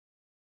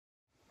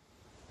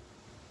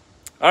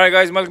Alright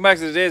guys, welcome back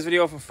to today's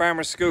video from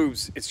Farmer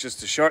Scoobs. It's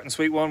just a short and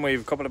sweet one. We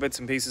have a couple of bits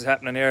and pieces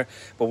happening here.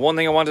 But one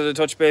thing I wanted to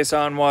touch base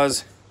on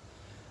was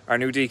our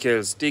new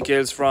decals.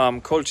 Decals from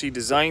Culchie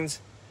Designs.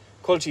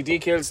 Culchie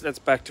Decals, that's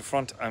back to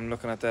front. I'm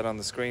looking at that on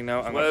the screen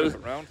now. I'm going to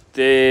flip it around.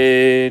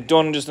 They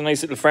done just a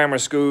nice little Farmer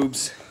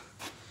Scoobs.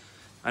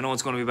 I know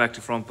it's going to be back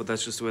to front, but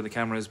that's just the way the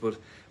camera is. But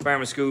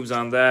Farmer Scoobs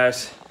on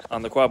that,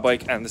 on the quad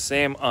bike, and the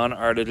same on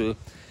our little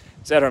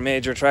ZR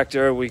Major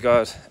tractor. We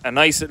got a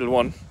nice little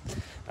one.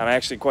 And I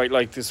actually quite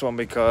like this one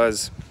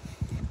because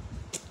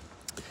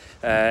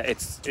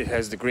it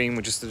has the green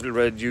with just the little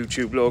red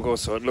YouTube logo,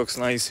 so it looks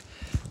nice.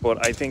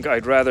 But I think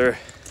I'd rather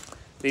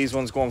these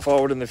ones going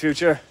forward in the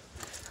future.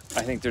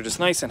 I think they're just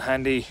nice and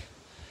handy,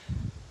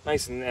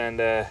 nice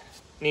and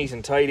neat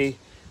and tidy.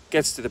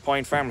 Gets to the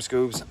point. Farmer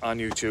Scoobs on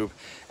YouTube.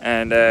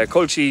 And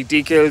Culchie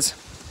Decals,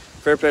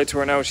 fair play to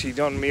her now. She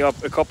done me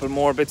up a couple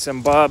more bits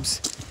and bobs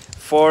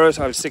for it.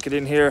 I'll stick it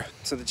in here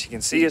so that you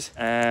can see it.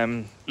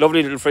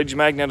 Lovely little fridge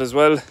magnet as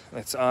well.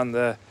 It's on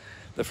the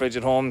fridge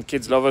at home.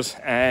 Kids love it.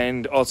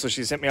 And also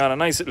she sent me on a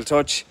nice little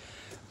touch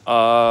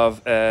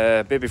of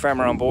a baby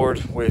farmer on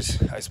board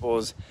with, I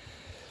suppose,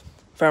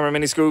 Farmer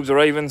Mini Scoobs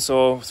arriving.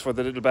 So it's for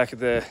the little back of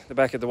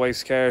the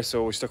wife's car.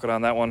 So we stuck it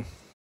on that one.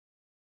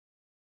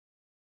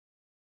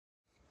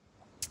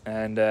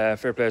 And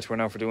fair play to her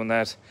now for doing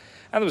that.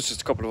 And there was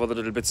just a couple of other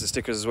little bits of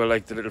stickers as well,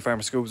 like the little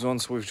Farmer Scoobs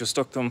ones. So we've just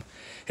stuck them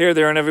here,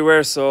 there and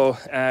everywhere. So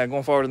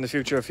going forward in the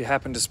future, if you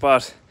happen to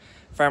spot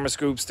Farmer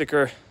Scoobs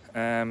sticker,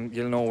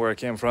 you'll know where it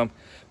came from.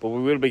 But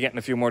we will be getting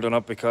a few more done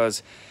up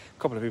because a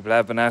couple of people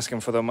have been asking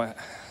for them.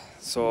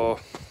 So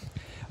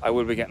I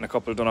will be getting a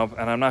couple done up,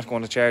 and I'm not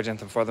going to charge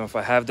anything for them. If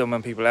I have them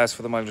and people ask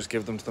for them, I'll just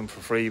give them to them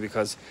for free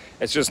because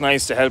it's just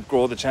nice to help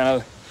grow the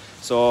channel.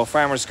 So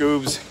Farmer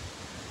Scoobs,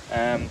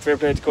 fair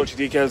play to Culchie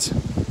Decals,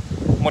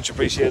 much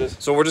appreciated.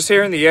 So we're just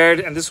here in the yard,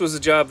 and this was a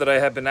job that I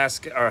had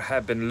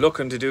been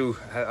looking to do.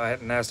 I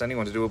hadn't asked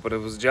anyone to do it, but it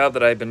was a job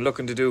that I've been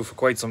looking to do for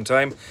quite some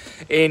time.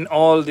 In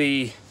all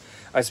the,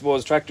 I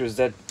suppose, tractors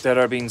that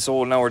are being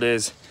sold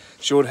nowadays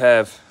should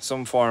have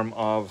some form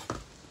of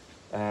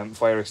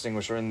fire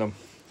extinguisher in them.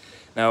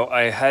 Now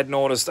I had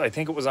noticed, I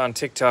think it was on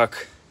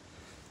TikTok,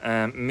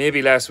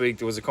 maybe last week,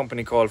 there was a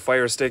company called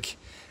Fire Stick,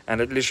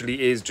 and it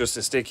literally is just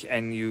a stick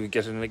and you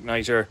get an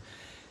igniter.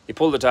 You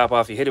pull the top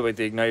off, you hit it with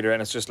the igniter,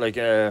 and it's just like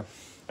a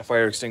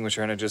fire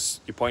extinguisher, and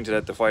you point it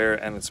at the fire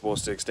and it's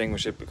supposed to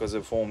extinguish it because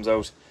it foams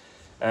out.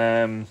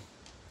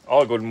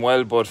 All good and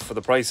well, but for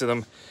the price of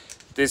them,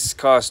 this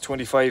cost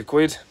 25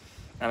 quid,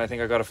 and I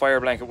think I got a fire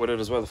blanket with it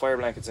as well. The fire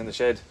blanket's in the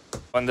shed.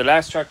 On the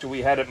last tractor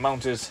we had it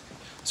mounted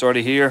sort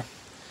of here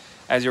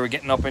as you were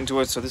getting up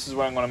into it, so this is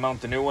where I'm going to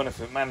mount the new one if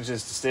it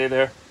manages to stay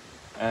there.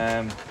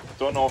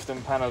 Don't know if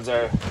them panels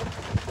are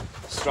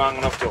strong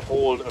enough to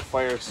hold a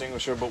fire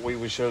extinguisher, but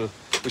we shall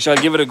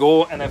give it a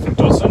go. And if it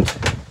doesn't,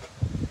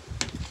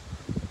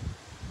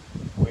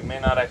 we may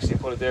not actually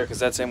put it there because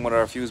that's in what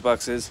our fuse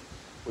box is.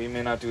 We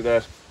may not do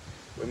that.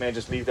 We may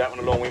just leave that one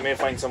alone. We may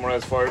find somewhere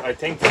else for it. I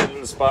think there's a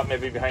little spot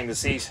maybe behind the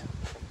seat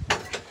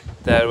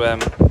that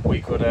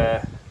we could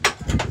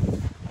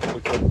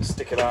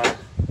stick it on,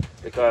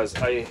 because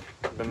I've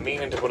been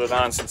meaning to put it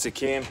on since it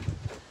came,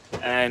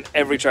 and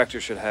every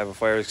tractor should have a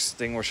fire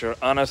extinguisher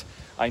on it.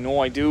 I know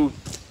I do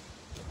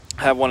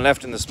have one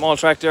left in the small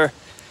tractor,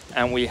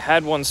 and we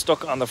had one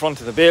stuck on the front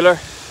of the baler.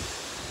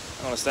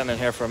 I'm going to stand in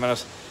here for a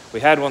minute. We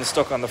had one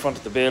stuck on the front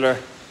of the baler,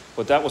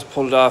 but that was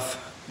pulled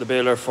off the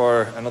baler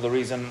for another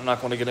reason. I'm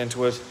not going to get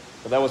into it,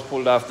 but that was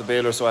pulled off the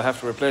baler, so I have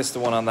to replace the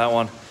one on that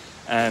one.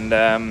 And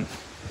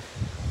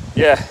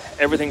yeah,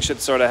 everything should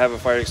sort of have a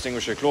fire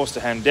extinguisher close to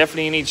hand.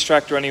 Definitely in each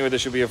tractor anyway there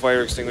should be a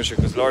fire extinguisher,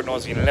 because Lord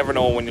knows you'll never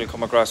know when you'll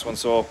come across one.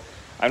 So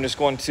I'm just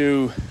going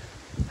to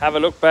have a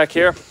look back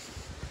here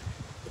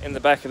in the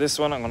back of this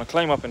one. I'm going to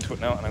climb up into it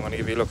now, and I'm going to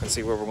give you a look and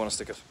see where we're going to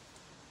stick it.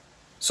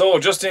 So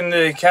just in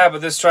the cab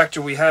of this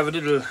tractor we have a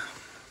little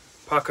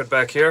pocket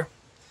back here,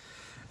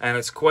 and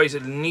it's quite a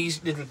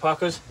neat little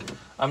pocket.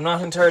 I'm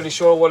not entirely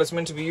sure what it's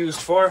meant to be used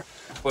for,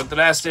 but the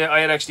last day I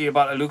had actually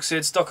about a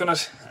Lucid stuck in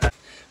it.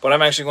 But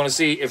I'm actually going to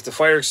see if the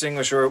fire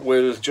extinguisher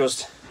will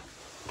just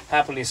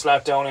happily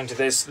slap down into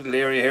this little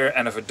area here,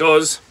 and if it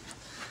does,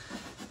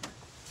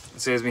 it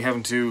saves me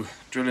having to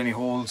drill any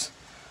holes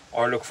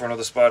or look for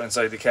another spot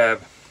inside the cab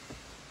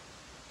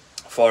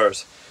for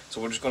it.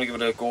 So we're just going to give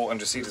it a go and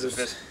just see does it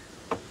fit.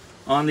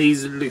 On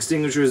these little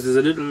extinguishers there's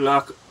a little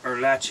lock or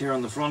latch here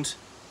on the front.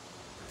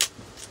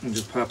 It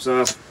just pops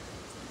off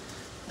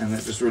and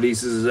it just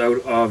releases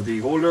out of the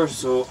holder.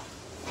 So,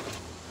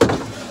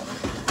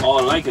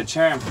 oh, like a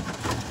charm.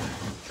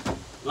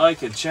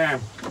 Like a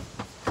charm.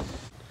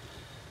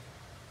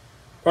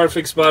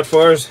 Perfect spot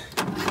for it.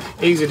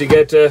 Easy to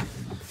get to.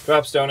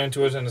 Drops down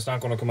into it and it's not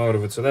going to come out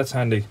of it. So that's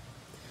handy.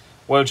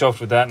 Well chuffed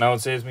with that. Now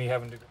it saves me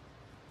having to...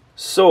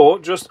 So,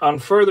 just on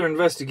further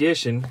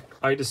investigation,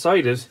 I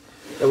decided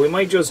that we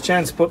might just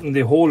chance putting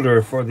the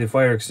holder for the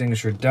fire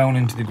extinguisher down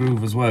into the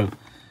groove as well.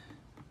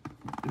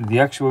 The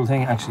actual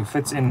thing actually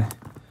fits in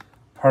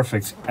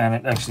perfect, and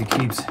it actually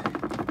keeps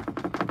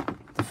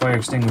the fire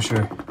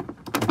extinguisher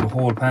with the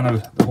whole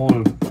panel, the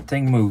whole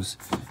thing moves.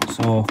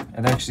 So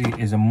it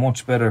actually is a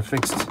much better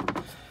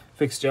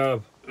fixed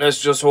job. Let's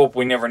just hope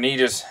we never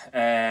need it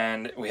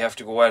and we have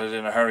to go at it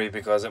in a hurry,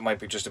 because it might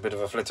be just a bit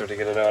of a flitzer to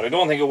get it out. I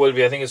don't think it will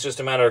be. I think it's just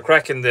a matter of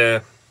cracking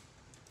the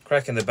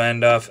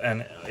band off,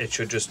 and it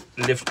should just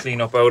lift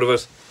clean up out of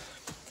it.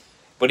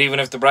 But even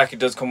if the bracket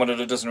does come with it,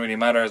 it doesn't really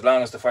matter. As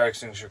long as the fire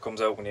extinguisher comes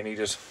out when you need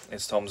it,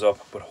 it's thumbs up.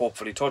 But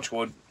hopefully, touch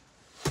wood,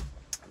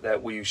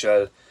 that we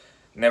shall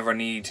never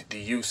need the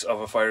use of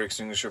a fire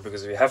extinguisher,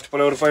 because if you have to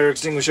pull out a fire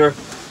extinguisher,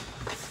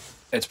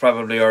 it's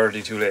probably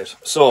already too late.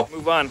 So,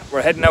 move on.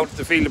 We're heading out to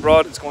the field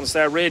abroad. It's going to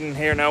start raining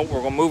here now.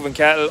 We're going to move in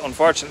cattle.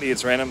 Unfortunately,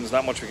 it's raining. There's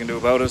not much we can do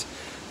about it.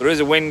 There is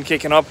a wind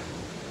kicking up.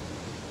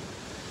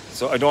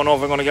 So I don't know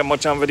if I'm going to get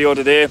much on video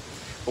today,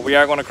 but we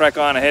are going to crack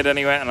on ahead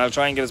anyway, and I'll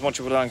try and get as much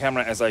of it on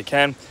camera as I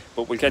can,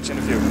 but we'll catch you in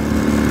a few.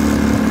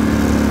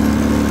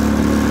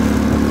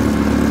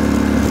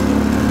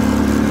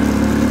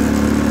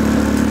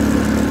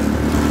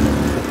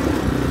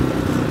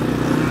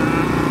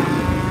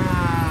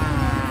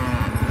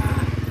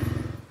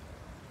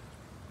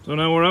 So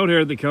now we're out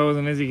here at the cows,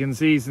 and as you can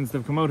see, since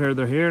they've come out here,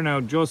 they're here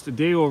now just a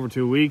day over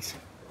 2 weeks.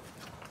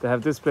 They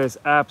have this place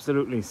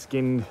absolutely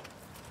skinned,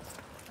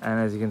 and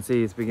as you can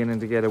see, it's beginning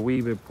to get a wee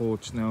bit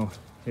poached now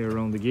here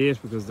around the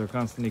gate, because they're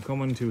constantly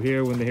coming to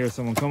here when they hear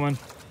someone coming.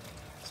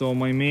 So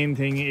my main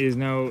thing is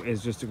now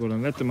is just to go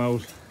and let them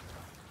out,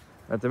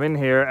 let them in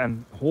here,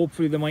 and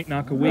hopefully they might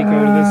knock a week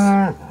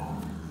out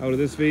of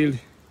this field.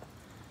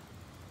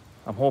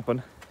 I'm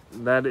hoping.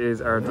 That is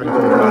our drinking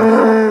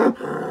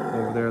trough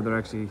over there. They're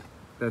actually,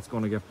 that's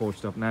going to get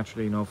poached up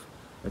naturally enough.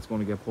 It's going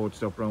to get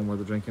poached up around where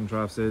the drinking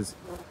troughs is,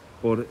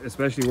 but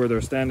especially where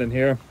they're standing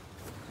here.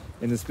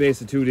 In the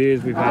space of 2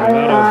 days, we've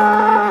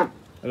had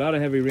a lot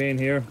of heavy rain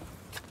here,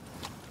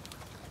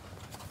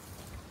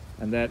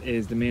 and that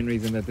is the main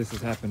reason that this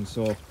has happened.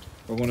 So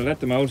we're going to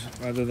let them out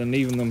rather than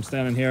leaving them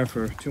standing here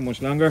for too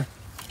much longer.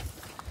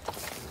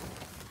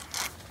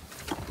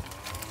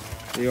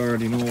 They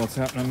already know what's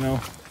happening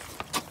now,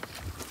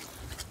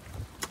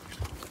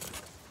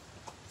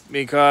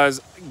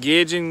 because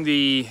gauging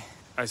the,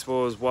 I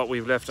suppose, what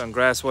we've left on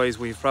grass wise,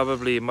 we've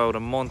probably about a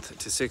month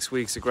to 6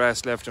 weeks of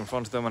grass left in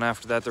front of them, and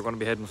after that they're going to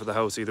be heading for the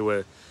house either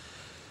way.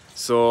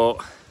 So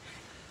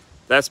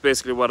that's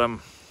basically what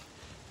I'm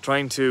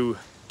trying to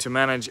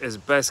manage as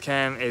best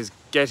can, is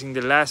getting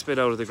the last bit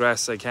out of the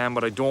grass as I can,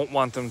 but I don't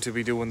want them to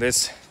be doing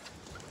this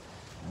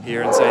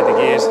here inside the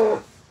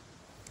gate,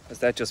 as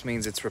that just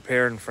means it's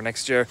repairing for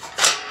next year,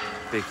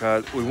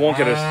 because we won't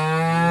get it.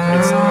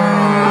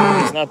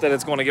 It's not that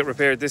it's going to get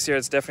repaired this year.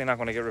 It's definitely not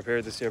going to get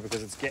repaired this year,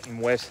 because it's getting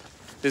wet.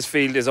 This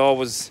field is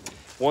always,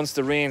 once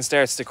the rain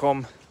starts to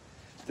come,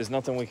 there's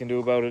nothing we can do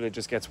about it. It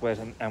just gets wet,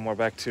 and we're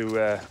back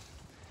to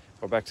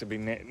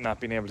not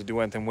being able to do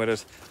anything with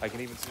it. I can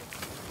even see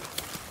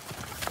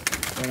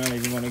they're not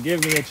even going to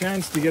give me a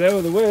chance to get out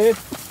of the way.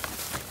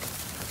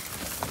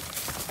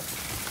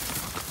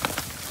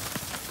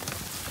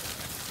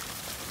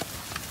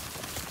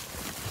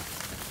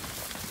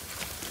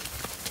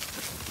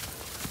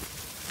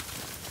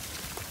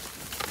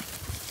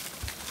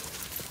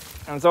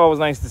 And it's always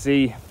nice to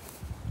see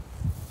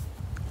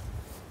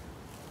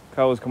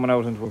cows coming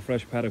out into a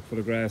fresh paddock full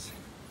of grass.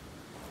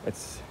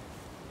 It's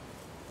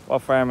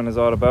what farming is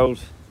all about.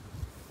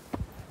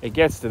 It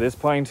gets to this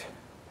point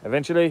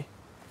eventually,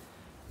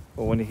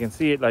 but when you can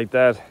see it like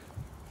that,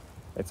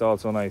 it's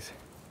also nice.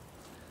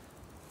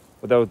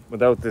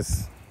 Without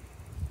this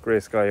grey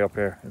sky up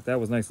here, if that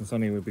was nice and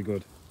sunny, it would be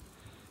good.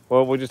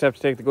 Well, we just have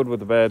to take the good with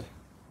the bad.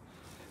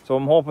 So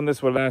I'm hoping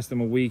this will last them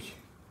a week.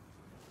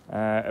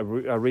 I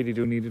really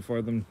do need it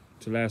for them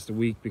to last a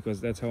week,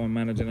 because that's how I'm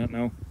managing it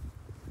now.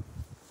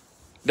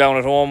 Down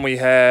at home we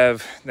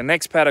have the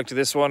next paddock to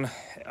this one.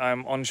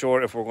 I'm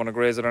unsure if we're going to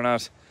graze it or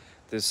not.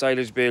 There's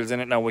silage bales in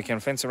it now. We can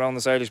fence around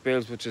the silage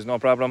bales, which is no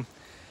problem.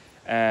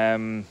 We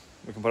can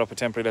put up a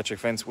temporary electric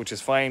fence, which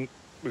is fine.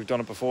 We've done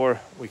it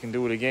before, we can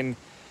do it again,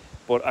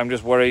 but I'm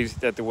just worried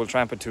that they will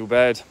tramp it too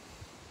bad.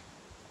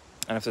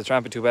 And if they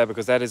tramp it too bad,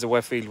 because that is a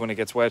wet field when it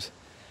gets wet,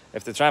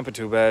 if they tramp it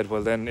too bad,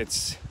 well then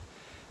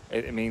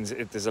it means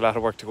there's a lot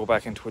of work to go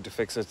back into it to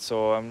fix it.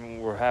 So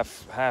we're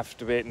half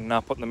debating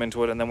not putting them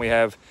into it. And then we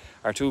have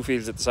our 2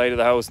 fields at the side of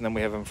the house, and then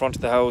we have in front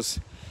of the house,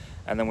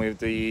 and then we have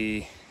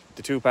the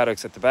 2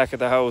 paddocks at the back of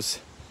the house.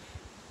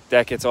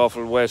 That gets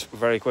awful wet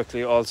very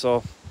quickly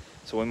also,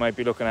 so we might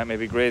be looking at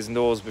maybe grazing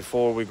those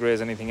before we graze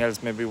anything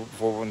else, maybe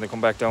before when they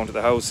come back down to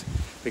the house,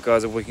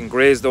 because if we can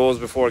graze those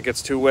before it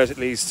gets too wet, at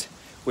least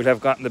we'll have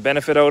gotten the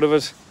benefit out of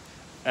it,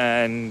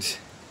 and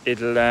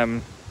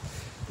it'll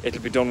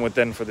be done with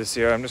then for this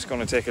year. I'm just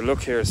going to take a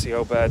look here, see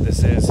how bad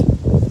this is.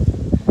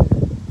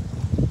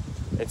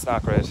 It's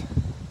not great.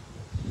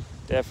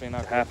 Definitely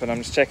not happening.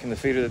 I'm just checking the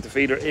feeder. The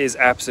feeder is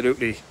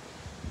absolutely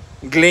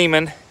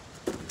gleaming.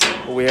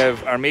 But we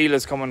have our meal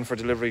is coming for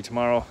delivery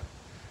tomorrow,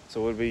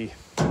 so we'll be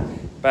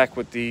back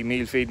with the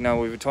meal feed now.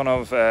 We have a ton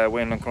of Whale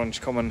and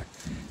Crunch coming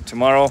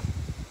tomorrow.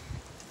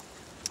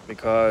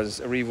 because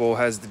Revo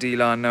has the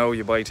deal on now.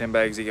 You buy 10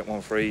 bags, you get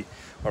one free,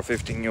 or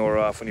 €15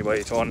 off when you buy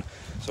a ton.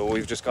 So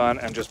we've just gone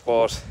and just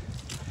bought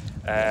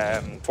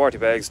 40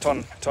 bags,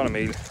 ton of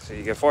meal. So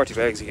you get 40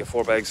 bags, you get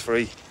 4 bags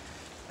free.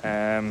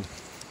 I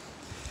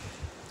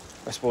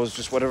suppose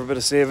just whatever bit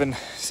of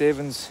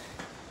savings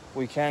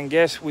we can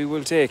get, we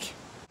will take.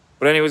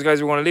 But anyways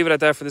guys, we want to leave it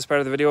at that for this part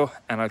of the video,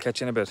 and I'll catch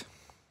you in a bit.